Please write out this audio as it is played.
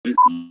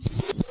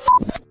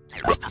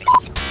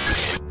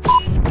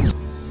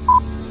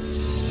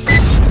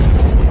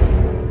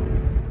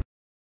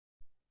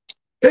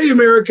Hey,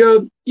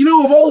 America, you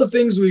know, of all the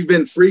things we've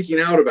been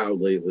freaking out about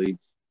lately,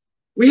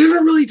 we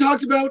haven't really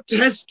talked about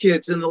test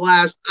kits in the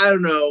last, I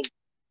don't know,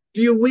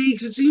 few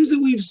weeks. It seems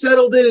that we've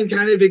settled in and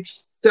kind of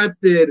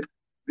accepted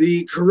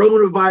the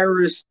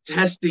coronavirus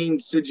testing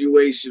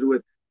situation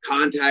with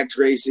contact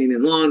tracing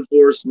and law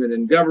enforcement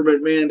and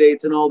government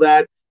mandates and all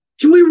that.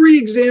 Can we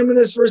re-examine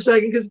this for a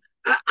second? Because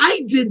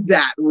I did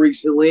that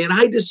recently, and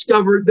I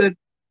discovered that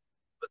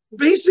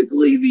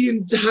basically the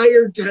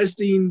entire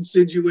testing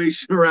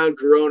situation around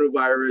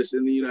coronavirus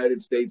in the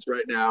United States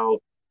right now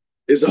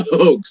is a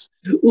hoax.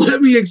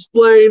 Let me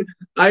explain.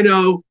 I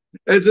know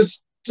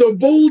it's a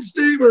bold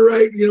statement,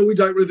 right? You know, we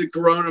talk about the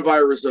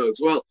coronavirus hoax.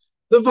 Well,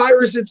 the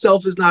virus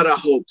itself is not a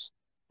hoax,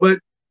 but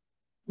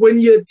when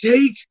you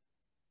take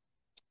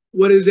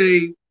what is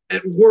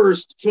at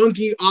worst,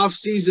 funky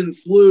off-season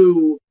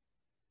flu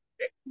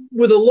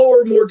with a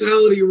lower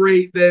mortality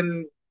rate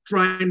than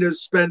trying to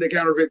spend a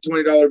counterfeit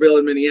 $20 bill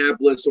in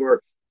Minneapolis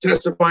or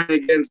testifying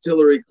against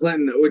Hillary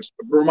Clinton, which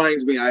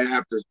reminds me, I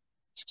have to,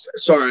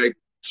 sorry, I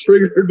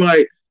triggered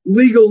my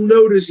legal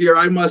notice here.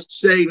 I must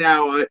say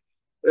now,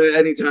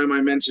 anytime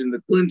I mention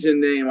the Clinton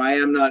name, I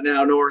am not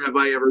now, nor have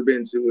I ever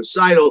been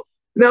suicidal.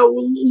 Now,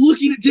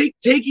 looking at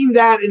taking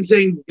that and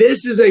saying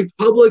this is a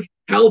public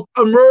health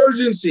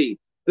emergency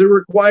that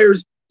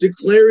requires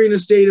declaring a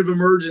state of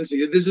emergency,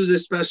 that this is a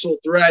special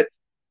threat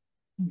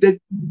that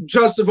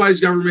justifies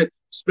government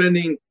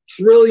spending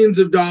trillions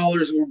of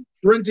dollars or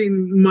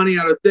printing money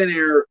out of thin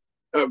air,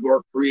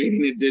 or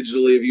creating it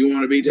digitally if you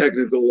want to be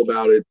technical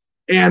about it,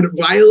 and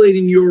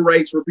violating your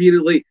rights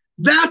repeatedly.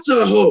 That's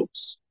a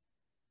hoax.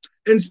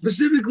 And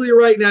specifically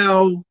right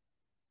now,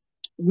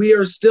 we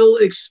are still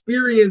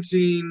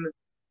experiencing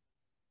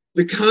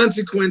the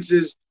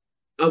consequences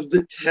of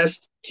the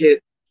test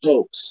kit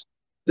hoax.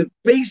 The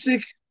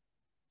basic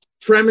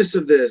premise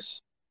of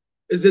this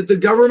is that the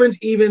government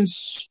even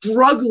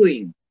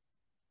struggling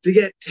to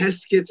get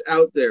test kits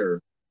out there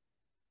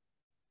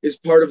is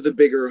part of the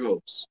bigger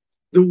hoax.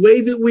 The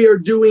way that we are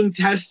doing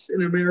tests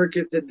in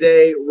America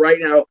today, right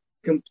now,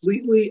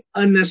 completely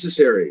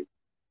unnecessary.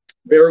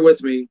 Bear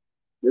with me.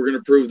 We're going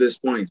to prove this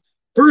point.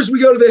 First, we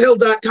go to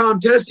thehill.com.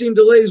 Testing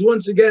delays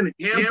once again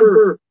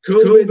hamper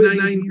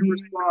COVID-19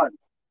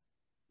 response.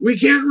 We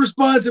can't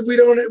respond if we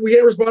don't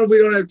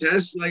have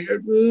tests.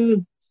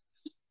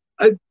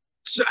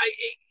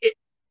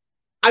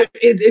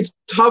 It's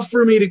tough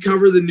for me to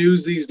cover the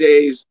news these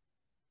days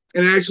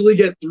and actually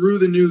get through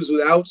the news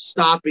without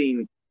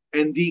stopping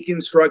and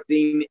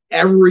deconstructing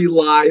every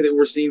lie that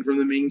we're seeing from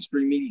the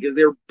mainstream media, because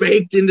they're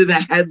baked into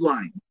the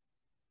headline.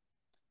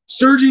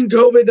 Surging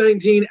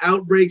COVID-19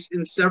 outbreaks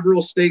in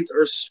several states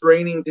are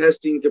straining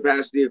testing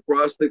capacity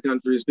across the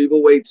country as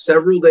people wait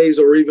several days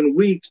or even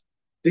weeks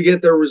to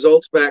get their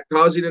results back,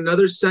 causing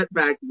another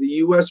setback to the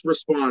U.S.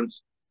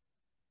 response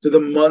to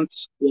the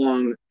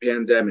months-long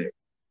pandemic.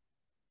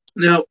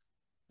 Now,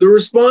 the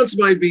response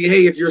might be,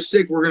 "Hey, if you're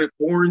sick, we're going to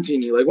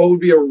quarantine you." Like, what would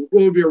be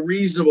a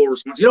reasonable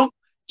response? You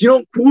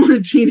don't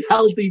quarantine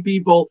healthy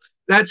people.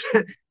 That's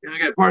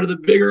again part of the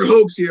bigger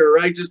hoax here,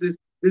 right? Just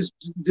this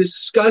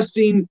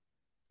disgusting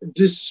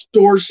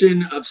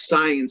distortion of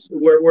science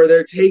where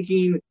they're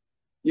taking,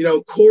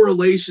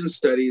 correlation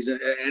studies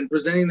and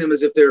presenting them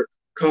as if they're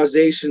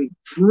causation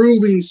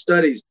proving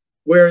studies,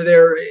 where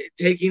they're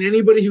taking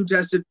anybody who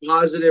tested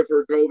positive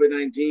for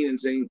COVID-19 and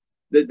saying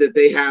that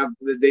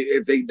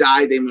if they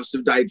died, they must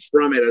have died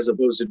from it, as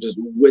opposed to just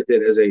with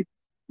it as a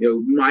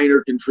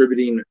minor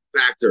contributing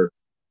factor.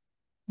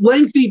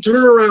 Lengthy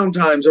turnaround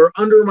times are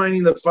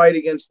undermining the fight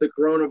against the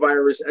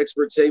coronavirus,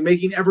 experts say,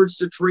 making efforts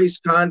to trace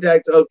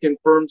contacts of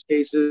confirmed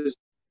cases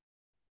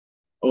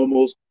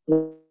almost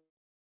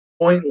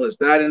pointless.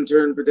 That in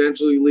turn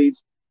potentially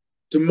leads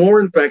to more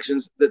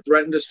infections that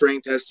threaten to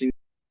strain testing.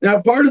 Now,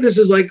 part of this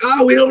is like,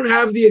 we don't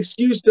have the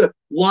excuse to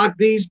lock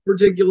these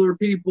particular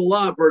people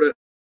up or to,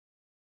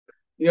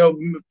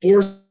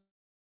 force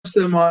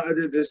them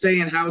to stay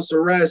in house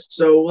arrest.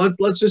 So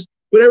let's just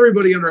put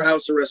everybody under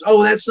house arrest.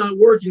 Oh, that's not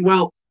working.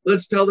 Well,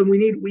 let's tell them we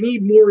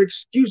need more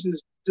excuses.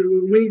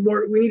 We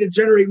need to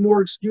generate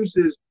more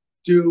excuses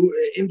to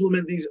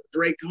implement these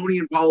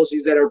draconian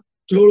policies that are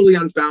totally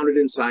unfounded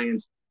in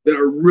science, that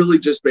are really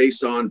just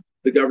based on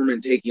the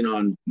government taking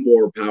on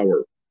more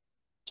power.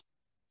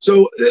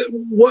 So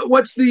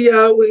what's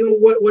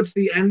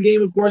the end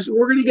game? Of course,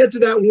 we're going to get to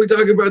that when we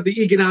talk about the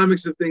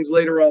economics of things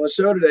later on the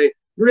show today.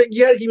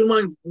 You got to keep in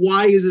mind,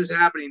 why is this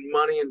happening?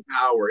 Money and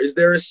power. Is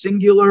there a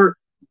singular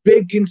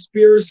big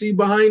conspiracy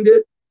behind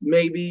it?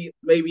 Maybe,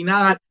 maybe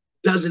not.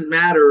 Doesn't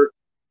matter.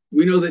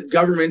 We know that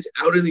government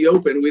out in the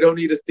open. We don't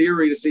need a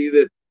theory to see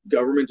that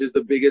government is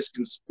the biggest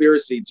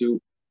conspiracy to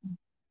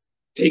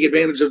take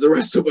advantage of the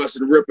rest of us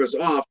and rip us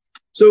off.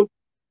 So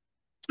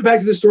back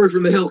to the story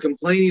from the Hill,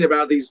 complaining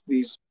about these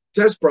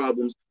test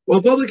problems.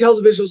 While public health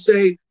officials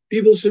say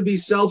people should be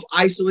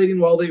self-isolating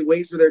while they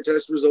wait for their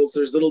test results,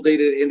 there's little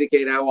data to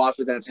indicate how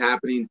often that's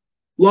happening.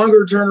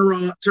 Longer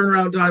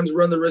turnaround times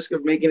run the risk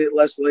of making it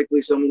less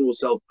likely someone will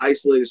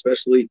self-isolate,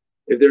 especially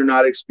if they're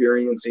not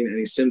experiencing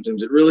any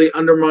symptoms. It really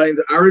undermines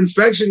our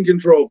infection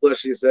control,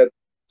 Pleshy said.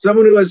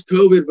 Someone who has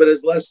COVID but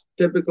has less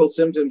typical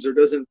symptoms or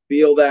doesn't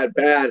feel that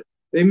bad,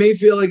 they may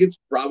feel like it's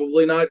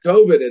probably not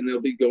COVID and they'll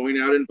be going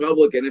out in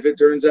public. And if it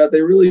turns out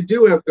they really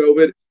do have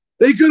COVID,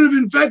 they could have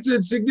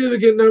infected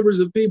significant numbers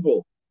of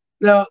people.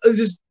 Now,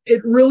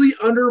 it really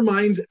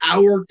undermines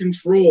our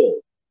control.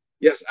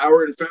 Yes,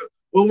 our infection.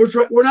 Well,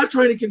 we're not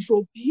trying to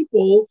control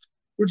people.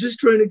 We're just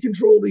trying to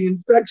control the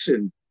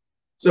infection.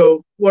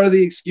 So what are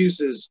the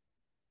excuses?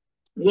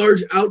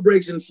 Large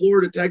outbreaks in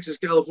Florida, Texas,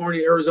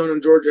 California, Arizona,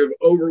 and Georgia have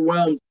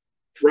overwhelmed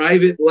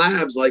private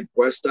labs like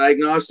Quest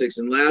Diagnostics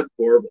and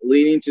LabCorp,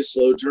 leading to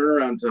slow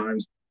turnaround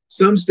times.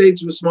 Some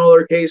states with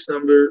smaller case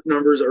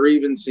numbers are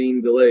even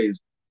seeing delays.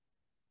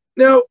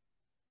 Now,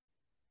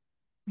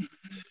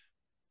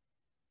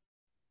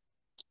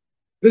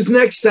 this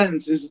next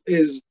sentence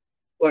is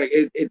like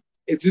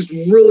it's just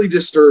really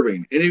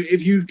disturbing. And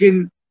if you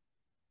can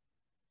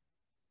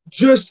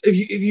just if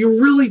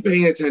you're really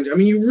paying attention, I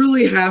mean, you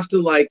really have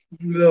to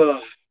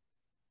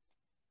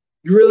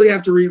you really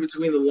have to read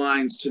between the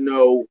lines to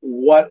know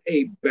what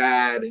a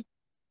bad.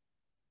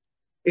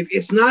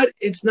 It's not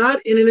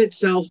in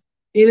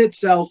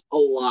itself a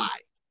lie,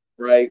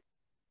 right?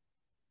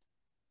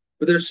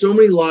 But there's so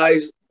many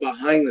lies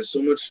behind this,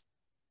 so much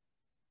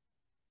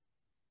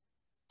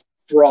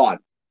fraud.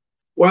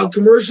 While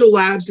commercial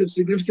labs have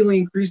significantly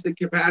increased the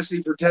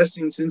capacity for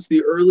testing since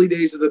the early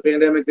days of the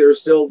pandemic, there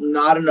is still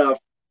not enough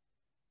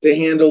to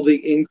handle the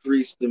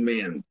increased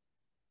demand.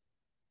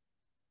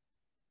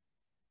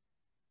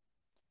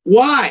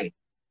 Why?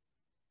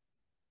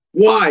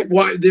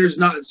 There's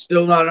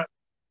still not,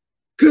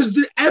 because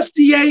the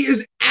FDA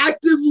is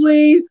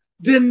actively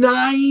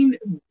denying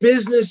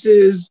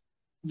businesses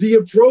the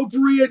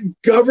appropriate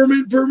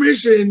government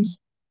permissions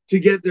to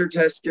get their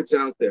test kits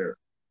out there.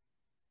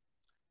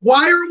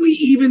 Why are we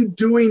even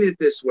doing it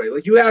this way?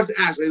 Like, you have to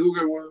ask, like,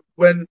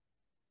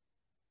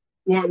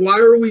 why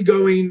are we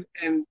going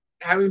and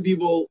having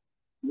people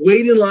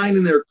wait in line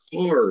in their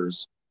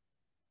cars,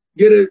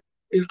 get an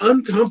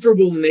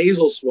uncomfortable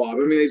nasal swab?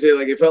 I mean, they say,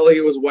 like, it felt like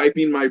it was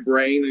wiping my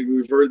brain. Like,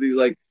 we've heard these,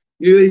 like,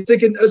 they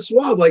stick a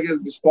swab like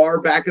as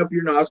far back up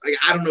your nostril. Like,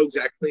 I don't know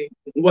exactly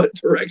what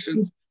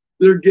directions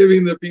they're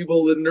giving the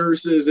people, the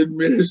nurses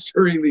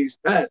administering these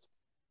tests,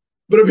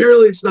 but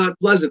apparently it's not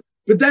pleasant.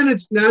 But then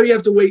now you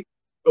have to wait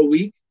a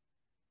week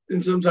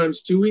and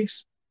sometimes 2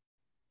 weeks.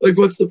 Like,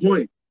 what's the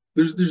point?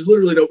 There's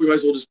literally no, we might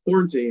as well just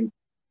quarantine.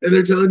 And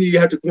they're telling you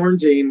have to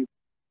quarantine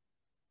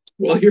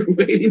while you're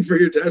waiting for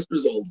your test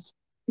results.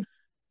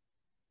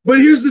 But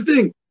here's the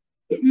thing.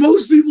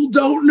 Most people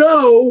don't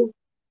know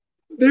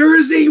there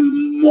is a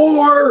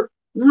more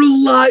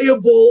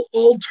reliable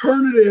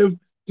alternative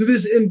to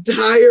this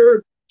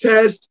entire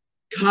test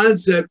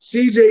concept.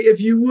 CJ,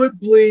 if you would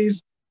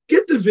please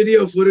get the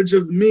video footage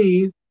of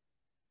me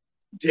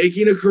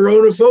taking a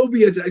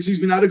coronaphobia test, excuse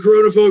me, not a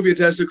coronaphobia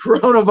test, a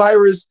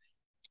coronavirus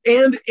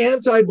and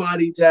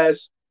antibody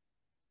test.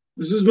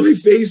 This was my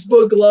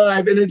Facebook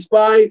Live, and it's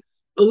by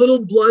a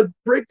little blood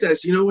prick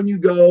test. You know, when you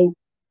go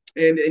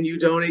and you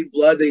donate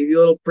blood, they give you a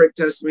little prick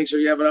test to make sure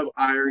you have enough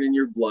iron in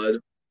your blood.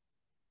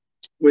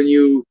 When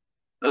you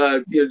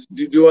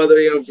do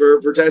other,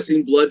 for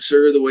testing blood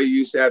sugar, the way you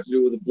used to have to do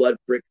it with a blood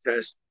prick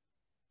test.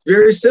 It's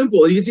very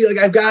simple. You can see, like,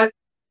 I got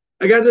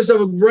this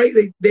stuff right.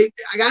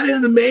 I got it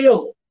in the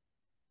mail.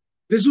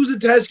 This was a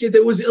test kit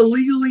that was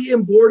illegally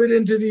imported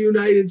into the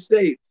United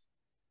States.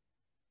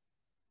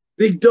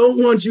 They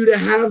don't want you to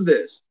have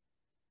this.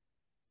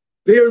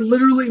 They are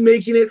literally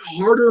making it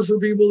harder for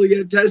people to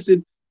get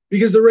tested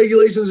because the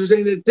regulations are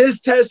saying that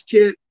this test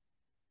kit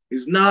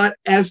is not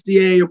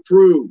FDA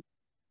approved.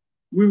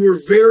 We were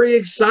very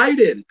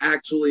excited,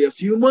 actually, a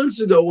few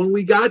months ago when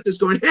we got this,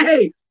 going,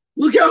 hey,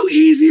 look how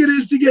easy it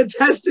is to get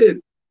tested.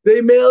 They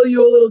mail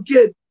you a little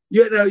kit.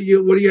 What do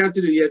you have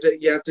to do?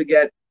 You have to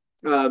get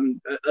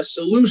a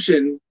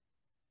solution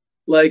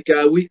like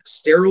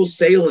sterile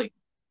saline.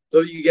 So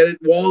you get it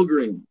at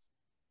Walgreens.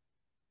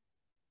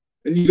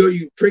 And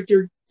you prick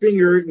your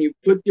finger and you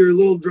put your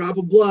little drop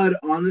of blood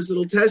on this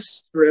little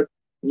test strip,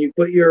 and you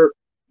put your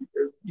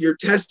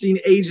testing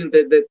agent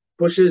that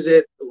pushes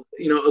it,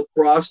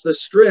 across the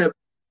strip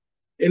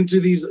into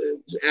these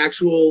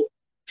actual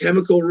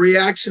chemical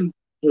reaction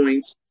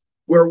points,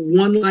 where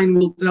one line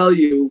will tell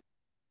you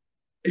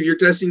if you're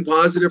testing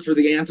positive for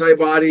the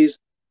antibodies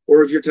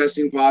or if you're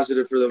testing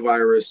positive for the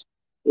virus,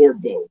 or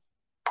both.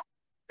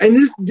 And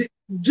this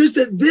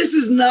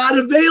is not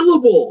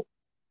available.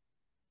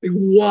 Like,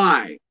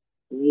 why?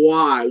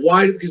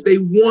 Why? Because they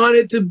want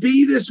it to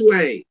be this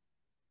way.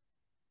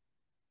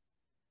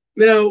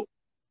 Now,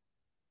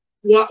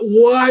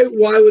 why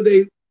would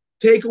they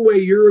take away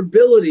your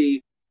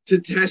ability to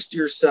test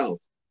yourself?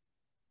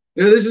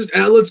 Now,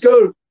 let's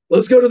go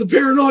to the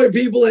paranoid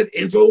people at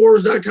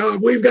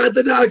Infowars.com. We've got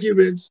the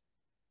documents.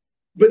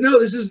 But no,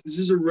 this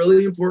is a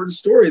really important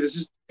story. This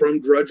is from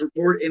Drudge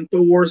Report,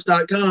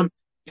 Infowars.com.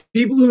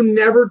 People who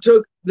never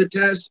took the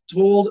test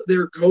told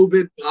they're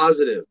COVID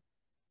positive.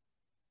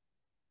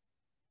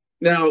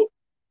 Now,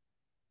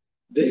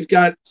 they've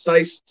got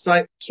sources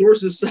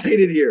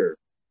cited here.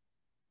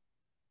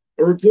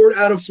 A report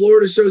out of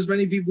Florida shows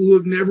many people who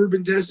have never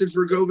been tested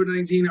for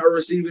COVID-19 are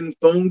receiving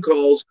phone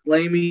calls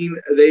claiming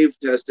they've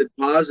tested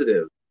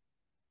positive.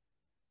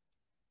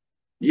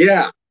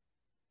 Yeah.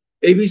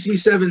 ABC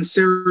 7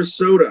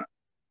 Sarasota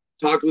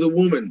talked with a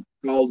woman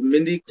called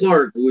Mindy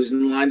Clark, who was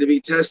in line to be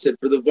tested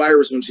for the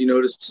virus when she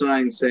noticed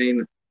signs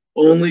saying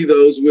only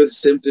those with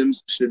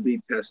symptoms should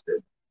be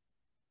tested.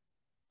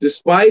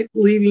 Despite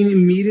leaving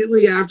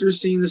immediately after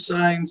seeing the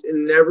signs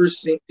and never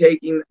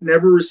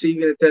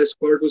receiving a test,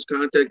 Clark was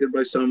contacted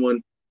by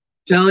someone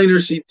telling her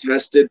she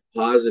tested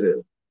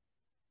positive.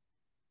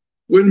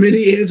 When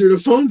Mindy answered a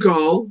phone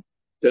call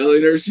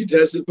telling her she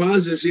tested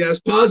positive, she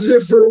asked,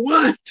 "Positive for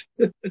what?"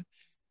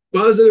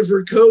 "Positive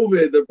for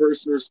COVID," the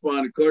person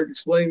responded. Clark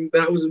explained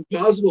that was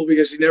impossible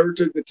because she never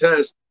took the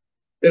test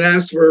and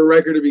asked for her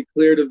record to be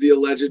cleared of the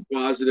alleged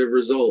positive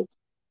result.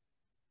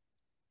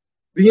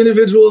 The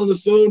individual on the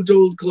phone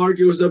told Clark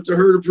it was up to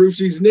her to prove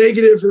she's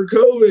negative for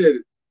COVID,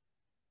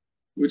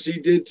 which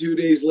he did 2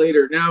 days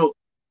later. Now,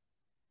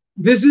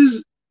 this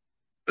is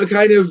a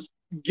kind of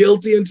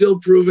guilty until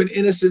proven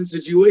innocent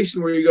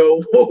situation where you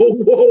go, whoa,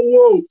 whoa,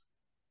 whoa.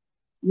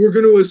 We're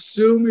going to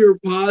assume you're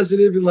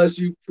positive unless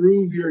you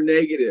prove you're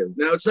negative.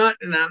 Now, it's not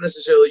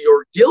necessarily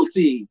you're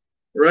guilty,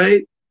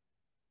 right?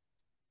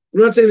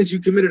 I'm not saying that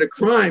you committed a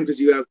crime because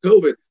you have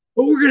COVID,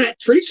 but we're going to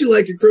treat you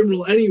like a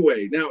criminal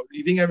anyway. Now, do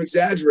you think I'm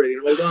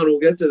exaggerating? Hold on, we'll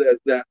get to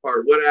that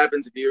part. What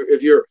happens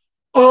if you're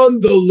on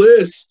the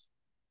list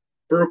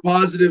for a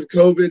positive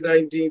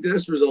COVID-19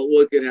 test result?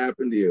 What could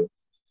happen to you?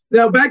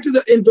 Now, back to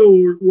the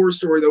InfoWars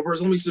story, though.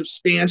 First, let me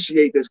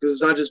substantiate this because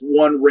it's not just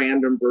one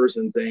random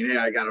person saying, "Hey,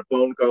 I got a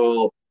phone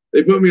call.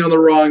 They put me on the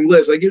wrong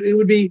list." Like it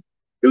would be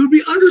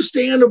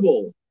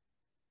understandable,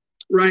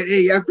 right?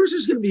 Hey, of course,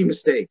 there's going to be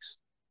mistakes.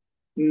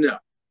 No.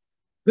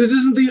 This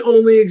isn't the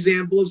only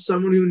example of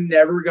someone who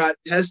never got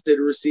tested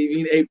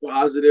receiving a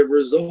positive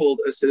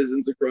result, as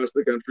citizens across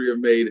the country have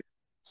made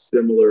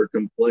similar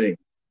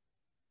complaints.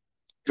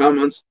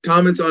 Comments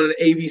on an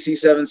ABC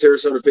 7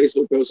 Sarasota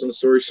Facebook post on the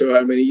story show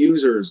many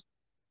users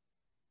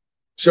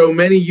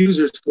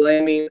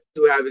claiming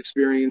to have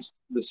experienced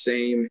the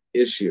same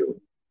issue.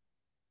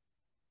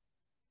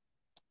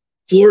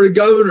 Florida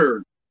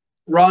Governor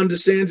Ron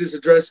DeSantis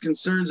addressed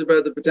concerns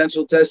about the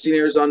potential testing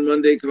errors on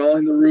Monday,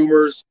 calling the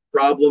rumors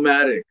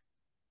problematic.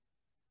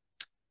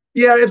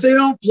 Yeah, if they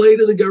don't play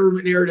to the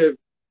government narrative,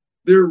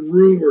 they're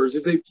rumors.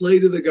 If they play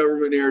to the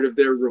government narrative,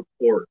 they're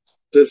reports.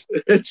 Just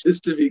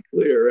to be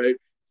clear, right?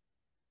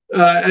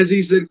 As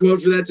he said,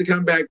 quote, "For that to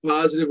come back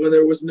positive when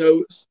there was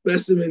no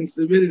specimen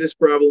submitted is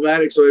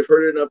problematic, so I've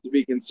heard enough to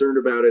be concerned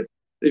about it.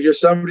 If you're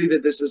somebody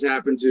that this has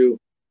happened to,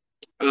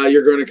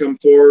 you're going to come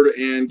forward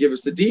and give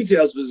us the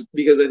details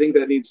because I think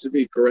that needs to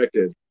be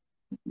corrected."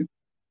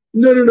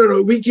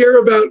 No. We care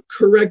about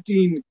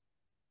correcting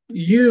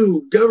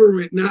you,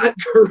 government, not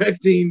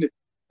correcting,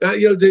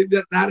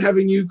 not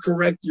having you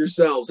correct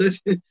yourselves.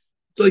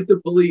 It's like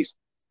the police.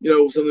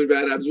 Something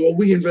bad happens. Well,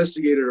 we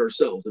investigated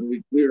ourselves and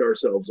we cleared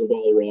ourselves of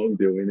all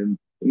wrongdoing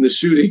in the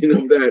shooting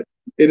of that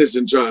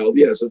innocent child.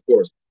 Yes, of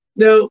course.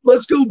 Now,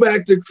 let's go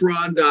back to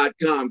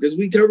cron.com because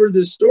we covered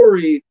this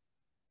story.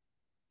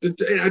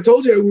 I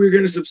told you we were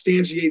going to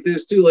substantiate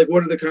this too. Like,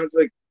 what are the concepts?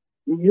 Like,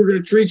 we're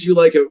going to treat you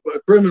like a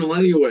criminal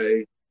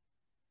anyway.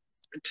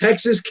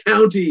 Texas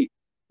County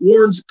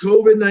warns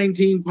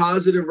COVID-19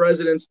 positive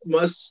residents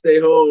must stay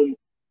home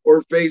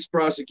or face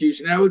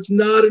prosecution. Now, it's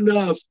not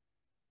enough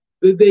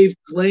that they've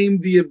claimed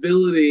the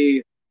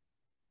ability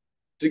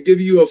to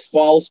give you a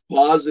false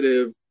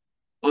positive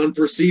on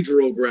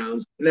procedural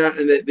grounds, and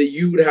that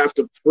you would have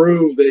to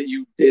prove that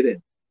you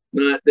didn't.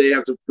 Not they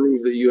have to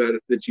prove that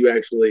you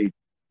actually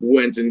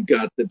went and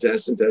got the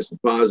test and tested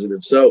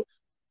positive. So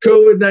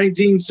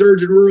COVID-19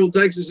 surge in rural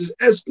Texas has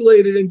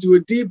escalated into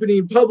a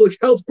deepening public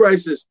health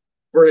crisis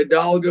for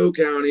Hidalgo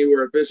County,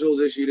 where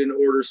officials issued an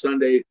order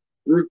Sunday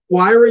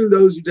requiring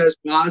those who test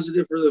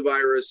positive for the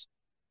virus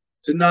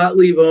to not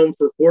leave home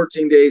for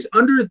 14 days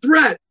under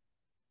threat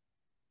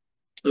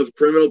of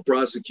criminal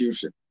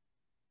prosecution.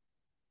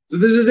 So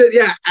this is it.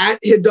 Yeah, at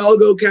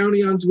Hidalgo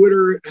County on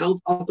Twitter,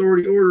 health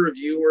authority order if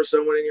you or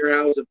someone in your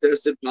house have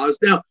tested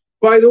positive. Now,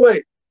 by the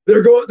way,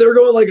 they're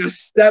going like a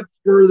step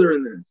further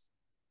in this.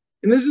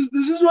 And this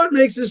is what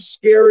makes this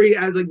scary,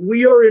 as like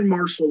we are in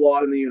martial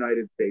law in the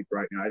United States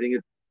right now. I think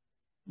it's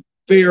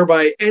fair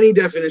by any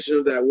definition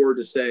of that word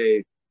to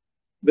say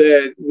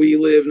that we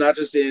live not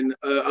just in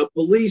a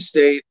police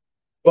state,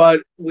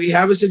 but we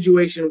have a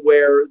situation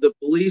where the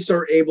police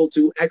are able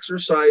to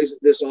exercise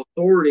this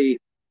authority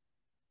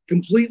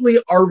completely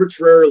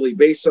arbitrarily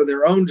based on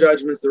their own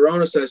judgments, their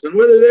own assessment.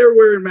 Whether they're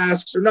wearing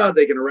masks or not,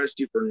 they can arrest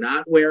you for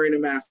not wearing a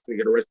mask. They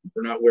can arrest you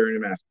for not wearing a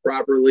mask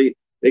properly.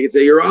 They can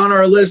say you're on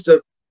our list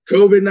of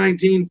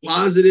COVID-19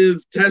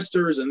 positive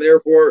testers, and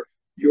therefore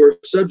you're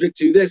subject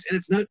to this. And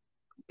it's not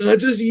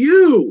just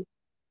you.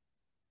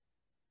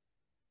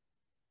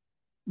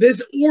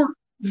 This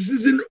This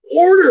is an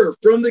order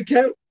from the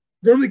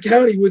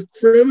county with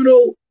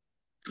criminal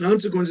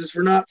consequences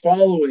for not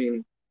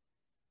following.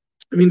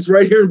 I mean, it's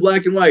right here in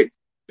black and white.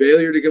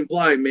 Failure to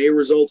comply may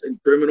result in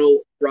criminal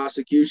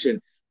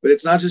prosecution. But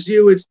it's not just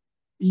you, it's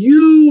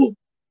you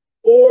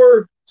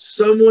or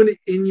someone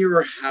in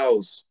your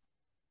house.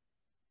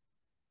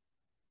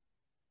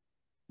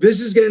 This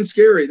is getting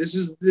scary. This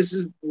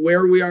is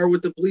where we are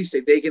with the police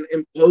state. They can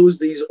impose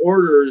these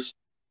orders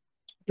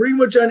pretty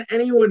much on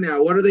anyone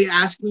now. What are they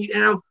asking you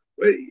now?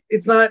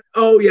 It's not,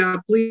 oh yeah,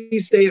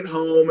 please stay at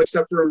home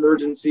except for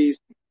emergencies.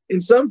 In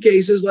some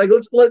cases, like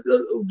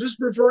just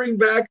referring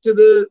back to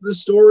the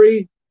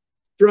story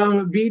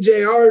from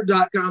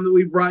BJR.com that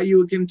we brought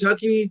you, a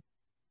Kentucky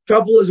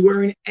couple is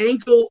wearing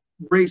ankle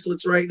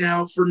bracelets right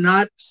now for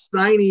not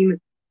signing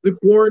the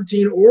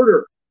quarantine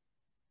order.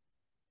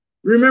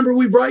 Remember,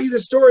 we brought you the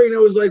story and it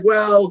was like,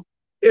 well,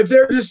 if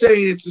they're just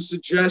saying it's a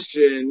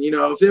suggestion,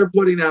 if they're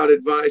putting out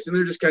advice and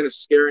they're just kind of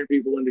scaring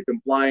people into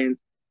compliance,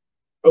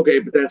 okay,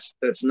 but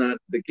that's not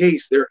the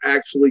case. They're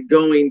actually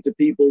going to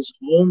people's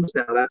homes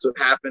now. That's what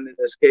happened in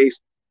this case.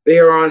 They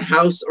are on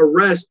house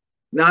arrest,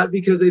 not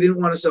because they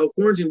didn't want to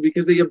self-quarantine,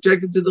 because they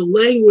objected to the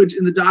language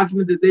in the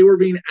document that they were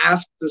being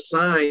asked to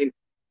sign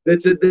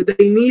that said that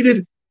they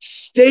needed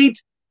state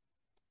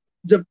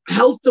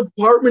health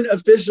department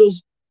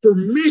officials'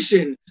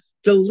 permission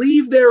to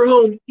leave their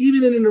home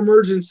even in an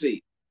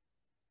emergency.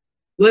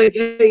 Like,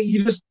 hey,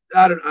 you just,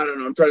 I don't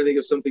know. I'm trying to think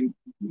of something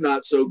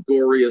not so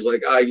gory as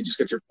like, you just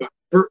got your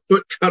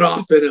foot cut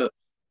off in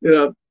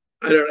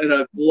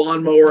a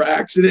lawnmower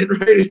accident,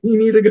 right? You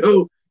need to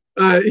go,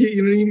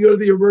 you need to go to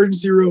the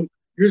emergency room.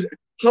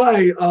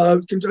 Hi,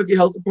 Kentucky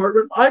Health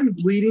Department. I'm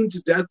bleeding to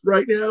death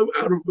right now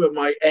out of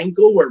my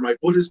ankle where my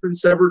foot has been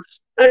severed.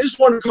 I just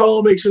want to call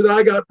and make sure that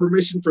I got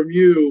permission from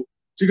you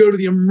to go to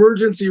the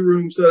emergency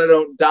room so that I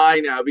don't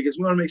die now, because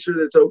we want to make sure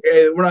that it's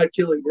okay, that we're not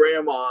killing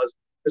grandmas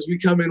as we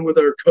come in with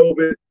our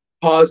COVID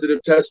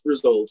positive test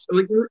results.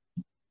 Like,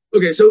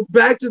 okay, so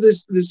back to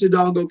this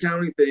Hidalgo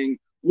County thing.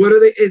 What are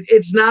they?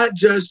 It's not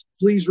just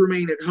please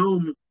remain at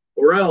home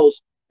or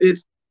else.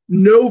 It's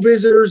no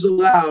visitors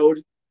allowed.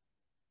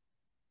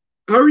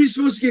 How are you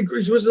supposed to get? How are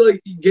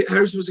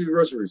you supposed to get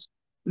groceries?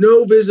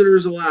 No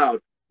visitors allowed.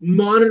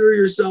 Monitor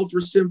yourself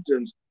for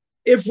symptoms.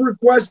 If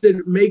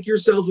requested, make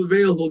yourself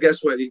available.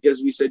 Guess what?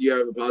 Because we said you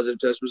have a positive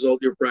test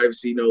result, your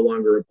privacy no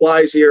longer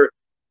applies here.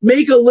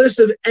 Make a list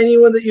of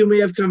anyone that you may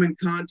have come in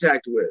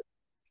contact with.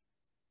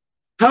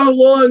 How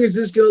long is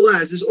this going to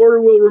last? This order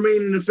will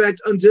remain in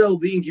effect until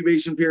the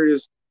incubation period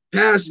is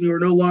passed and you are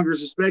no longer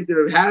suspected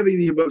of having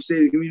the above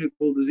stated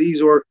communicable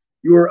disease, or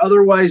you are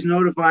otherwise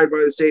notified by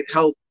the state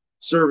health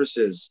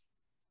services.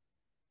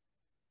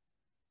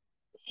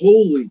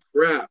 Holy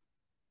crap.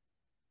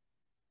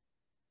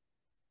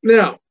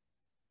 Now,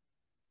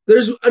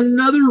 there's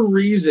another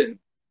reason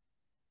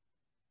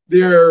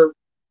they're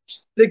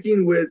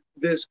sticking with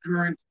this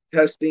current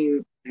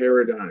testing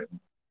paradigm.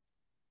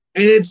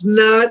 And it's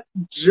not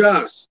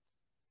just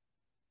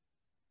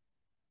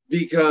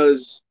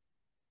because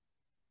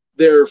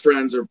their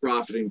friends are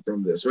profiting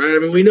from this, right? I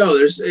mean, we know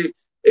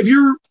if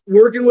you're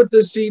working with the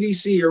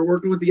CDC or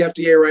working with the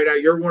FDA right now,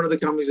 you're one of the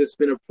companies that's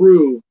been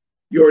approved.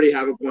 You already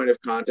have a point of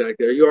contact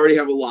there. You already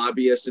have a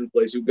lobbyist in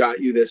place who got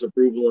you this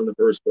approval in the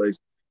first place.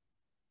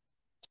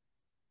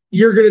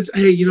 You're going to,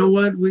 hey, you know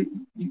what? Why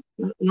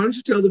don't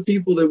you tell the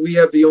people that we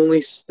have the only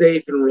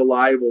safe and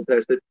reliable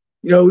test? That,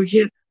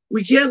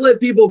 we can't let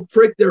people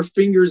prick their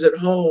fingers at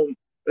home,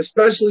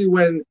 especially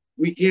when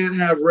we can't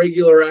have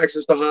regular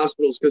access to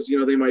hospitals because,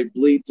 they might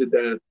bleed to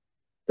death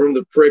from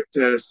the prick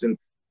test. And,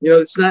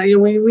 it's not,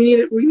 we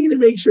need to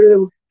make sure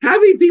that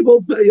having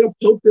people,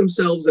 poke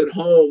themselves at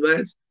home,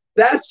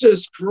 that's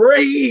just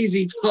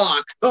crazy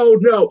talk. Oh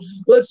no,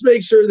 let's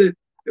make sure that,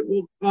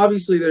 well,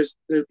 obviously there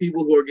are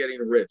people who are getting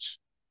rich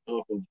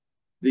off of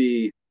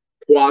the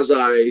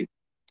quasi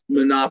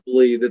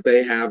monopoly that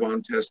they have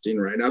on testing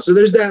right now. So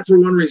there's that for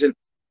one reason,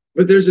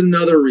 but there's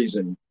another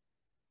reason.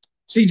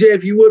 CJ,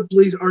 if you would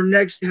please, our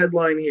next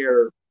headline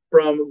here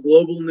from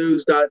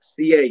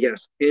globalnews.ca.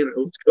 Yes, Canada.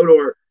 Let's go to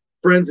our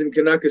friends in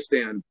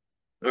Kanakistan,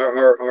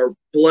 our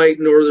polite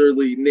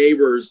northerly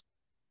neighbors.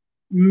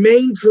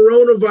 Maine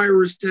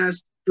coronavirus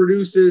test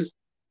produces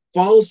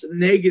false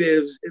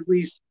negatives at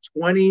least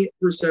 20%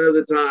 of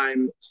the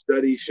time,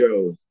 study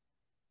shows.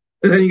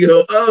 And then you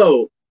go,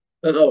 oh,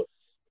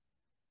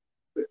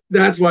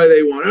 that's why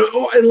they want it.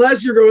 Oh,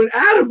 unless you're going,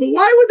 Adam, but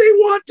why would they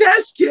want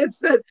test kits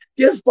that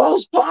give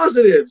false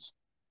positives?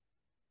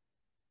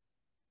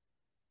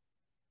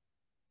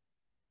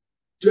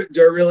 Do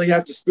I really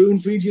have to spoon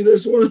feed you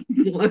this one?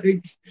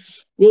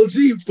 Well,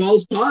 gee,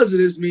 false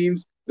positives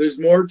means there's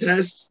more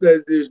tests,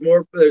 that there's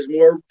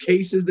more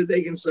cases that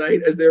they can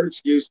cite as their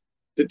excuse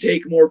to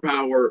take more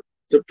power,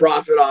 to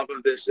profit off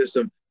of this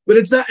system. But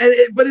it's not,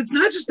 but it's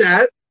not just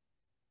that.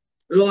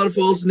 There's a lot of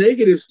false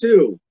negatives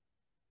too.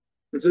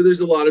 And so there's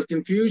a lot of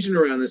confusion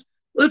around this.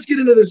 Let's get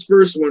into this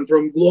first one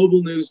from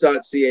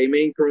globalnews.ca.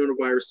 Maine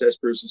coronavirus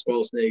test produces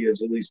false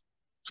negatives at least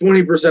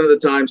 20% of the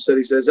time,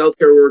 study says.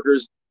 Healthcare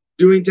workers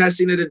doing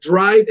testing at a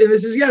drive. And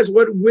this is, yes,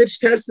 which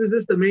test is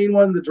this? The main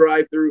one, the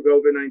drive-through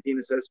COVID-19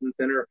 assessment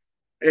center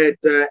at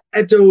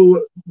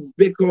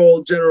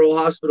Etobicoke General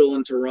Hospital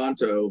in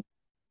Toronto.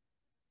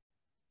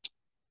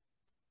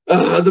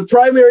 The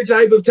primary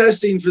type of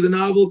testing for the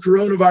novel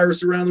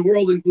coronavirus around the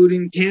world,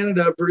 including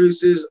Canada,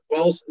 produces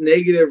false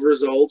negative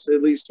results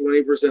at least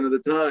 20% of the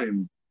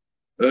time.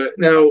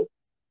 Now,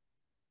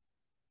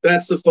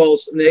 that's the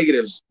false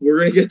negatives. We're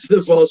going to get to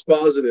the false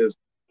positives.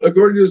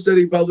 According to a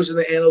study published in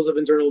the Annals of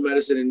Internal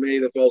Medicine in May,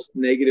 the false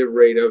negative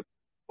rate of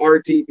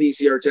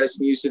RT-PCR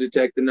testing used to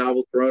detect the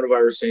novel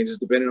coronavirus changes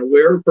depending on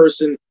where a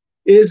person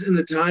is in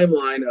the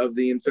timeline of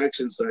the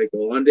infection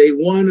cycle. On day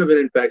 1 of an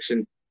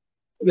infection,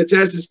 the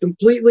test is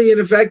completely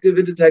ineffective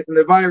in detecting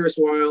the virus,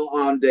 while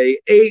on day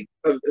 8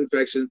 of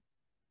infection,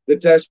 the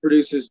test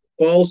produces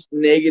false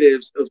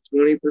negatives of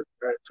 20%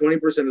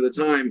 of the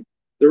time.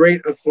 The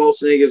rate of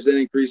false negatives then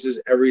increases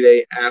every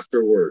day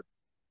afterward.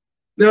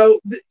 Now,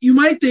 you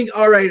might think,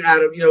 all right,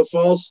 Adam,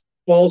 false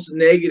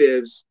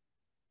negatives,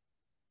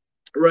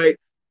 right?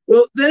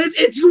 Well, then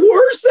it's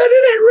worse than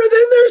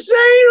they're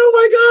saying. Oh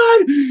my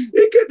God,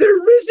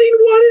 they're missing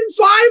 1 in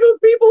 5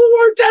 of people who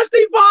are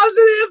testing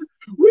positive.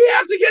 We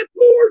have to get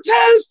more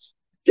tests.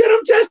 Get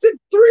them tested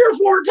 3 or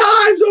 4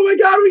 times. Oh my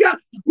God,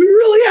 we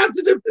really have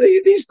to.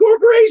 These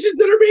corporations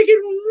that are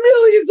making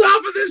millions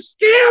off of this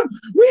scam,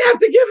 we have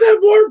to give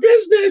them more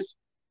business.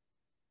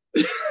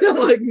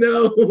 Like,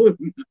 no.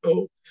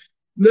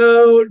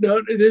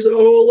 There's a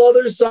whole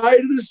other side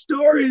of the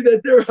story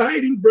that they're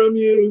hiding from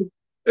you.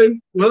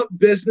 And, well,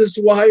 Business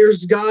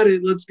Wire's got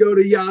it. Let's go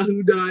to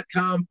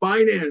yahoo.com.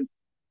 Finance.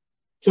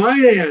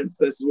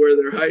 That's where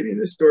they're hiding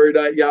the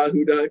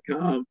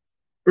story.yahoo.com.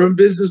 From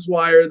Business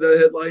Wire, the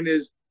headline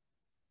is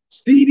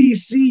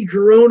CDC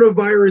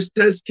coronavirus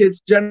test kits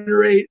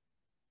generate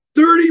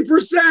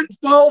 30%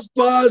 false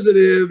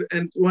positive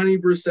and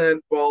 20%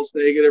 false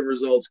negative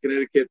results.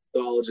 Connecticut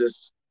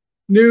pathologists'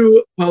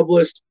 new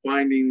published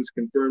findings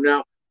confirmed.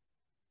 Now,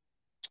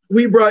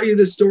 we brought you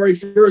this story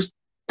first.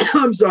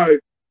 I'm sorry.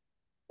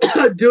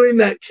 Doing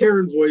that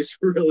Karen voice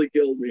really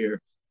killed me here.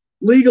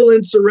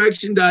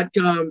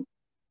 Legalinsurrection.com.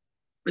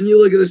 And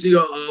you look at this and you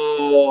go,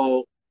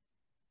 oh,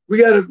 we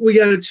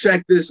gotta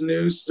check this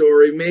news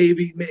story,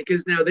 maybe,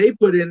 because now they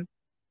put in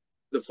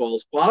the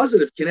false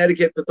positive.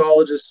 Connecticut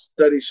pathologist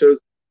study shows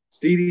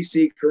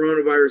CDC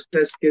coronavirus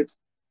test kits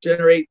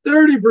generate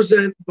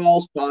 30%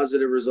 false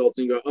positive results.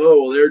 And you go,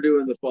 oh, well, they're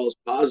doing the false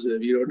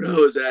positive. You don't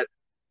know,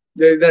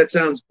 that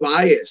sounds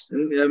biased.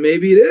 And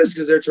maybe it is,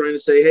 because they're trying to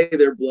say, hey,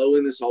 they're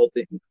blowing this whole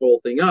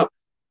thing up.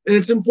 And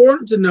it's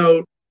important to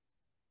note,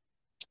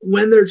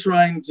 when they're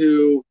trying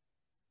to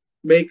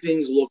make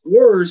things look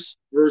worse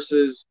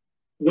versus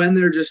when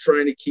they're just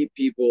trying to keep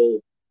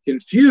people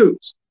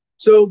confused.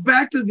 So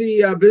back to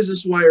the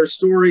Business Wire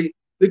story.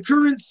 The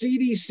current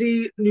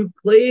CDC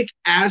nucleic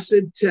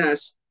acid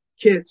test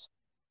kits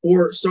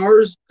for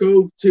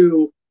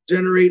SARS-CoV-2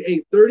 generate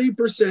a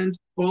 30%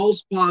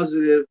 false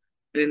positive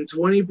and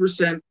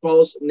 20%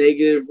 false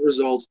negative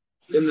results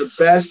in the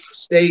best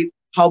state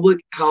public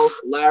health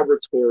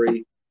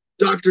laboratory,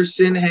 Dr.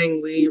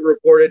 Sin-Heng Lee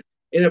reported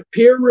in a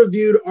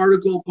peer-reviewed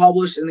article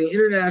published in the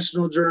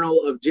International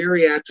Journal of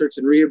Geriatrics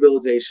and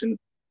Rehabilitation,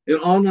 an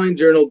online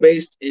journal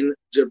based in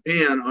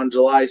Japan, on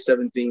July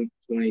 17,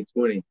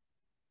 2020.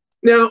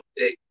 Now,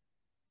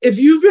 if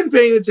you've been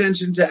paying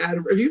attention to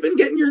Adam, if you've been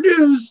getting your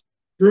news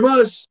from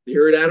us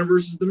here at Adam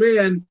versus the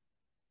Man,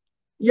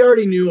 you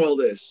already knew all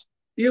this.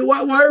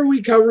 Why are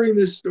we covering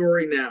this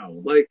story now?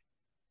 Like,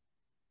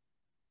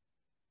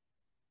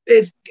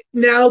 it's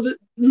now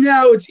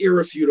it's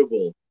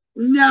irrefutable.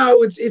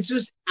 Now it's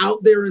just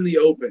out there in the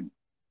open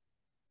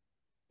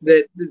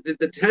that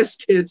the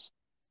test kits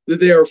that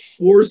they are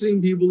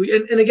forcing people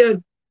to, and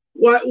again,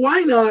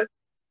 why not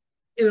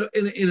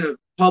in a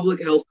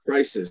public health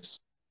crisis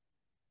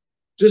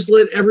just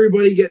let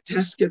everybody get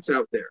test kits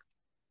out there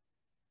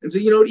and say,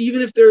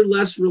 even if they're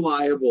less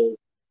reliable,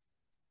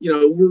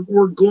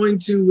 we're going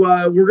to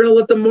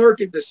let the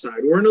market decide.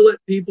 We're going to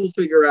let people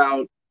figure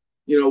out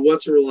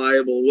what's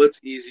reliable, what's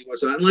easy,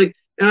 what's not.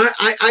 And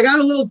I got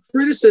a little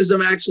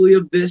criticism actually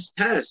of this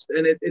test,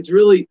 and it's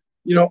really,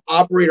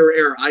 operator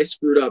error. I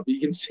screwed up.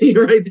 You can see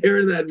right there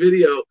in that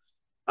video,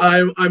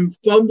 I'm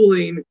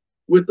fumbling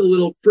with the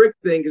little prick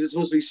thing because it's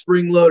supposed to be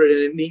spring loaded,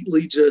 and it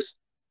neatly just,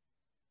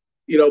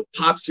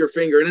 pops your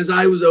finger. And as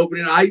I was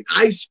opening,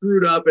 I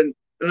screwed up and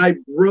I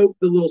broke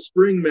the little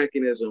spring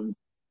mechanism,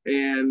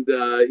 and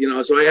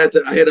so I had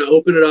to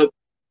open it up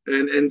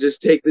and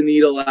just take the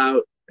needle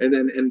out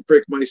and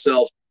prick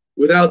myself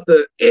without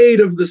the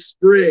aid of the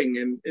spring.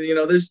 And there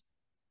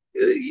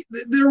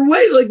are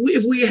ways, like,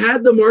 if we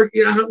had the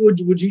market, how would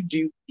you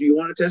do you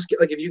want to test kit?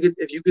 Like, if you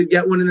could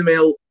get one in the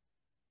mail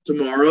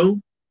tomorrow,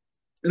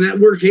 and that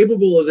we're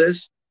capable of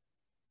this,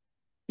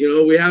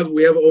 we have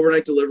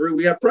overnight delivery,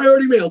 we have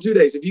priority mail 2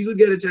 days. If you could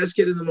get a test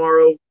kit in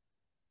tomorrow,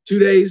 2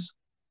 days,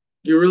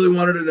 you really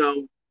wanted to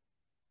know,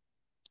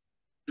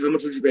 how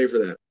much would you pay for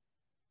that?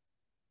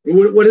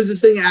 What does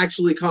this thing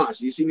actually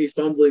cost? You see me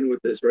fumbling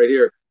with this right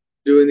here.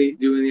 doing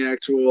the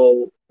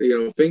actual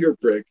finger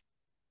prick.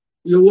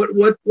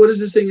 What does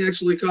this thing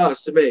actually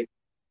cost to make?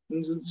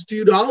 It's a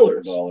few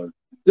dollars.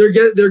 They're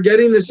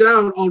getting this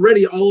out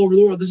already all over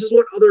the world. This is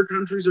what other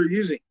countries are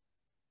using.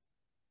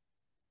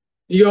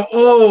 You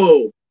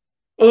go,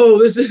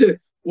 this is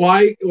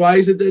why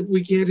is it that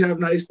we can't have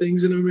nice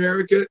things in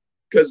America?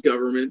 Because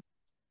government.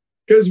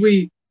 Because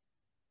we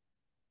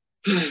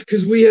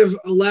have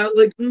allowed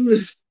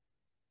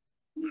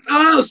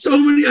so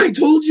many I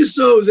told you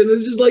so's, and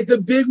this is like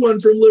the big one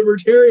from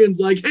libertarians,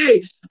 like,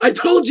 hey, I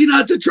told you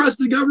not to trust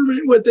the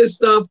government with this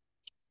stuff.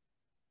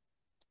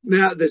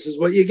 Now this is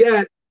what you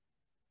get.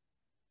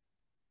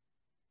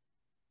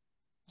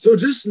 So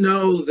just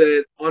know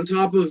that on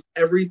top of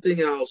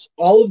everything else,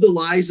 all of the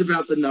lies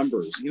about the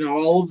numbers,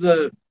 all of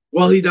the,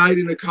 well, he died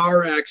in a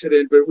car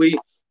accident, but we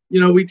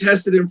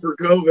tested him for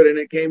COVID and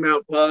it came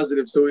out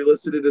positive, so we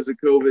listed it as a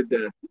COVID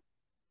death.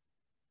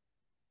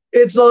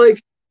 It's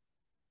like,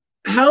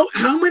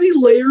 how many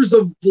layers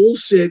of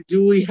bullshit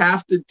do we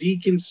have to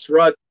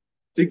deconstruct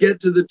to get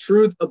to the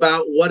truth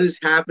about what is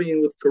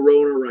happening with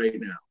Corona right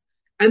now?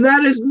 And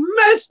that is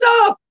messed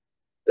up.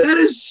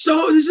 This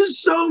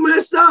is so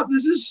messed up.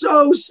 This is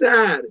so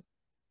sad.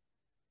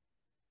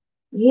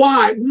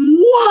 Why?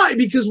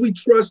 Because we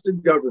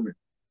trusted government.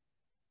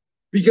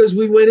 Because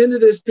we went into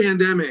this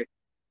pandemic.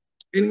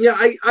 And yeah,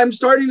 I'm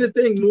starting to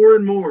think more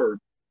and more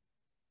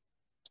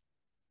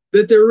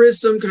that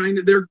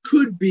there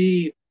could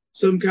be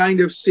some kind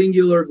of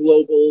singular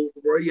global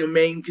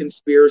main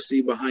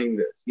conspiracy behind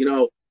this,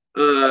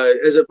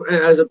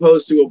 as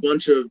opposed to a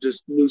bunch of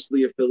just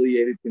loosely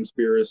affiliated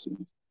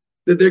conspiracies.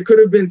 That there could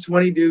have been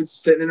 20 dudes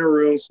sitting in a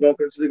room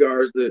smoking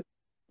cigars, that,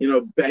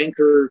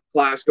 banker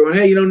class going,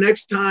 hey,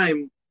 next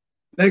time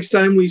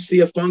we see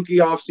a funky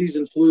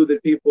off-season flu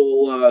that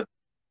people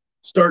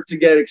start to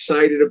get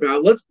excited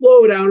about, let's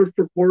blow it out of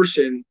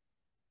proportion.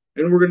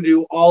 And we're going to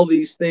do all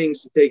these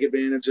things to take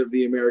advantage of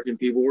the American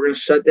people. We're going to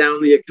shut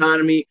down the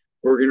economy.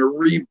 We're going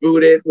to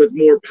reboot it with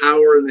more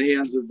power in the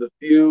hands of the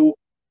few.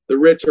 The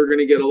rich are going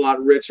to get a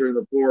lot richer and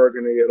the poor are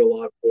going to get a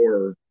lot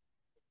poorer.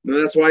 And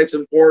that's why it's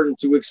important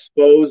to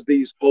expose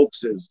these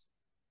hoaxes.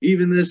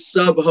 Even this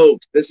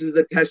sub-hoax. This is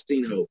the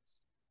testing hoax.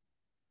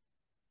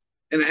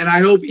 And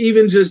I hope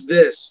even just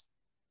this,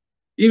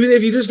 even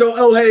if you just go,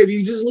 oh, hey, if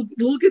you just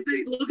look at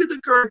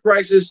the current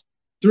crisis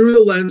through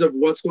the lens of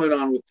what's going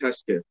on with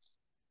test kits,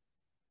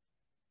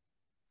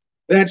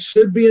 that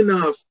should be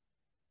enough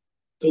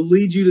to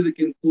lead you to the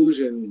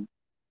conclusion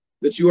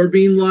that you are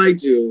being lied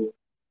to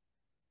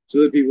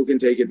so that people can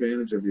take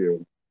advantage of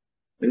you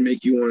and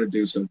make you want to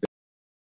do something.